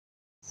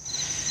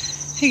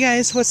Hey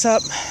guys, what's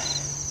up?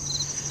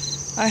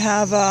 I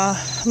have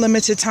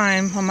limited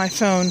time on my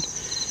phone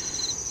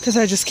because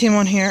I just came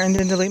on here and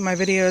didn't delete my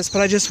videos,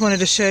 but I just wanted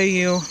to show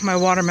you my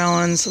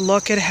watermelons.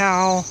 Look at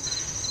how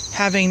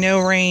having no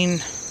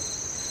rain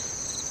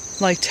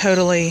like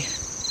totally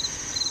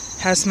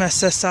has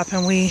messed us up,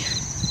 and we,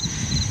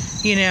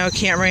 you know,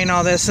 can't rain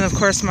all this. And of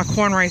course my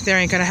corn right there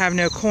ain't gonna have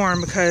no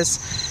corn because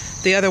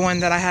the other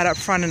one that I had up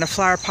front in a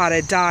flower pot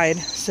had died,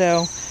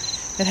 so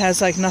it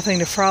has like nothing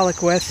to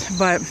frolic with.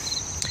 But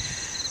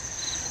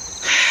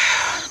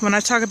when I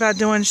talk about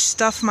doing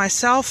stuff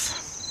myself,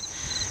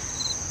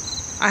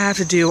 I have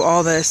to do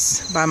all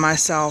this by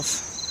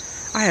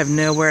myself. I have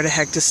nowhere the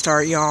heck to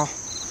start, y'all.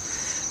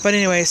 But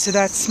anyway, so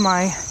that's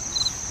my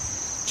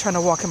trying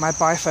to walk in my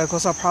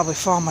bifocals. I'll probably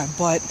fall on my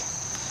butt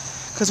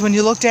because when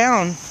you look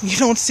down, you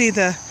don't see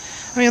the,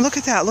 I mean, look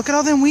at that. Look at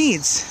all them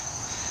weeds.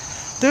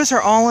 Those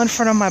are all in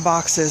front of my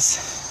boxes.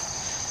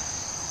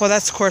 Well,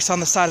 that's of course on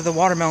the side of the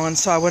watermelon,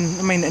 so I wouldn't,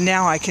 I mean,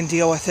 now I can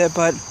deal with it,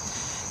 but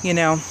you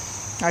know,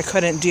 I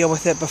couldn't deal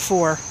with it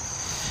before.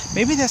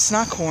 Maybe that's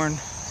not corn,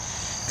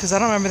 because I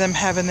don't remember them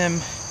having them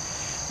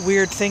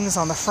weird things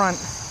on the front.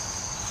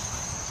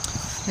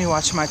 Let me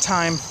watch my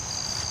time.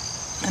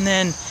 And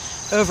then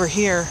over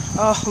here,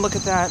 oh, look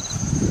at that.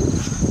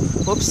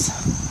 Whoops.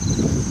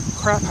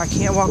 Crap, I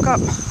can't walk up.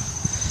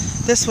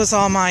 This was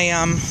all my,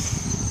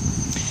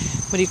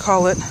 what do you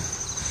call it?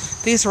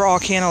 These were all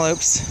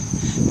cantaloupes.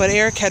 But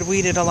Eric had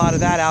weeded a lot of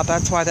that out.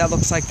 That's why that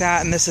looks like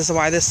that. And this is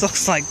why this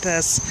looks like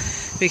this.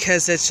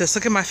 Because it's just,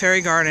 look at my fairy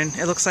garden.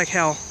 It looks like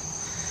hell.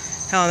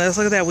 Hell, look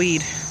at that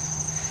weed.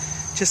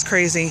 Just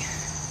crazy.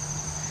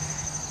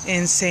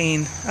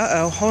 Insane.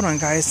 Uh-oh, hold on,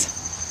 guys.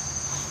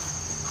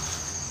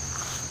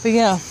 But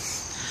yeah,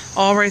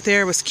 all right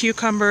there was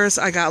cucumbers.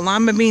 I got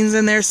lima beans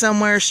in there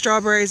somewhere.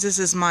 Strawberries. This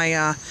is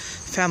my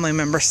family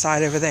member's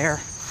side over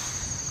there.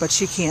 But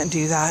she can't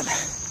do that.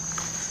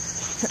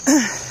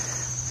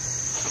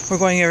 We're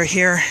going over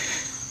here.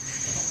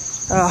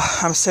 Oh,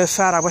 I'm so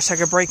fat. I wish I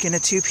could break into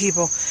two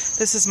people.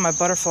 This is my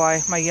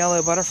butterfly, my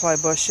yellow butterfly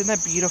bush. Isn't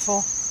that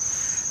beautiful?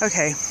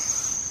 Okay.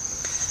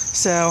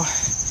 So,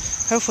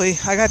 hopefully,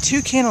 I got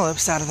 2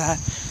 cantaloupes out of that.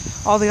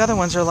 All the other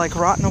ones are like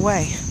rotten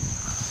away.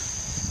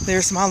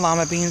 There's my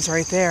lima beans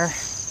right there.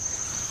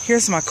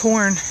 Here's my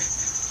corn.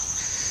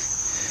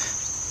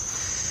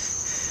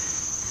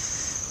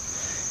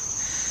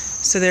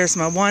 So there's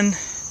my one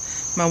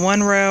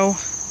row,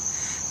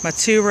 my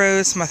 2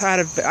 rows. I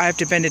have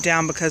to bend it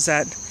down because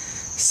that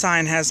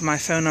sign has my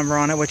phone number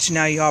on it, which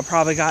now you all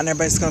probably got and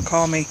everybody's going to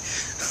call me.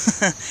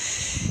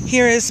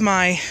 Here is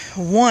my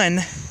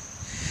one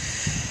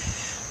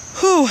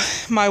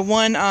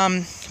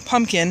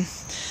pumpkin.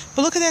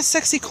 But look at that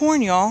sexy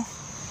corn, y'all.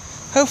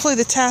 Hopefully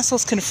the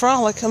tassels can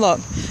frolic.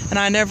 Look, and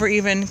I never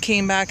even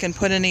came back and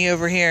put any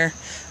over here.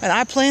 And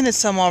I planted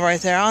some all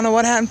right there. I don't know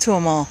what happened to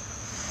them all.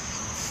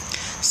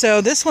 So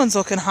this one's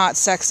looking hot,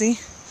 sexy.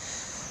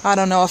 I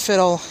don't know if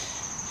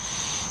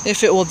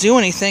it will do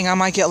anything. I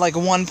might get like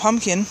 1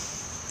 pumpkin.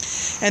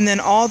 And then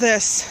all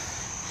this,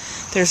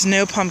 there's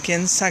no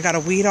pumpkins. I gotta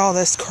weed all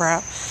this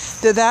crap.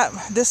 That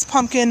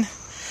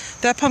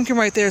pumpkin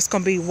right there is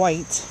gonna be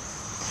white.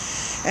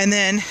 And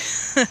then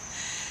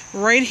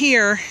right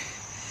here,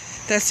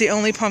 that's the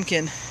only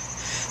pumpkin.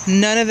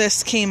 None of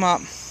this came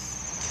up.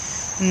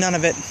 None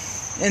of it.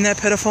 Isn't that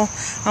pitiful?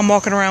 I'm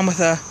walking around with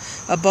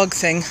a bug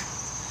thing.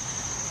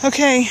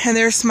 Okay, and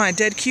there's my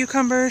dead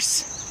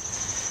cucumbers.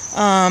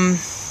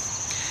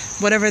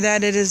 Whatever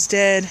that it is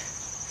dead.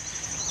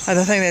 I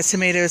don't think that's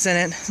tomatoes in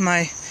it.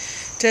 My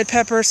dead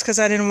peppers because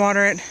I didn't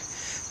water it.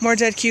 More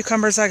dead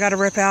cucumbers I gotta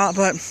rip out,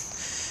 but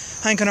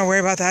I ain't gonna worry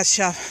about that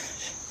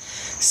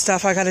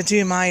stuff. I gotta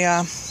do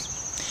my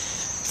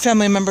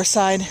family member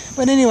side.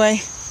 But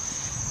anyway,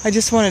 I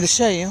just wanted to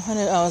show you.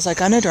 I was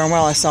like, I know darn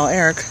well I saw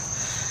Eric.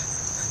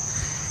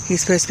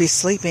 He's supposed to be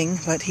sleeping,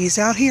 but he's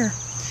out here.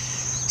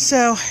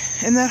 So,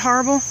 isn't that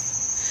horrible?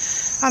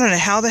 I don't know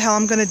how the hell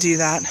I'm gonna do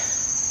that.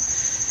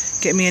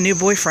 Get me a new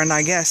boyfriend,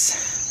 I guess.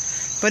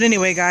 But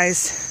anyway,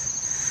 guys,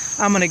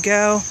 I'm gonna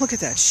go. Look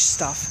at that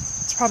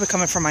stuff. It's probably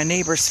coming from my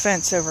neighbor's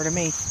fence over to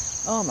me.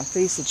 Oh, my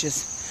face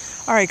itches.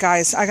 All right,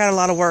 guys, I got a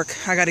lot of work.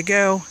 I gotta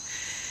go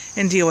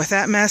and deal with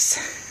that mess.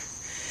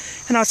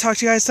 And I'll talk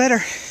to you guys later.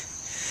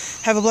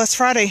 Have a blessed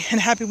Friday and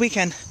a happy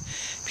weekend.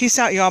 Peace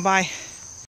out, y'all. Bye.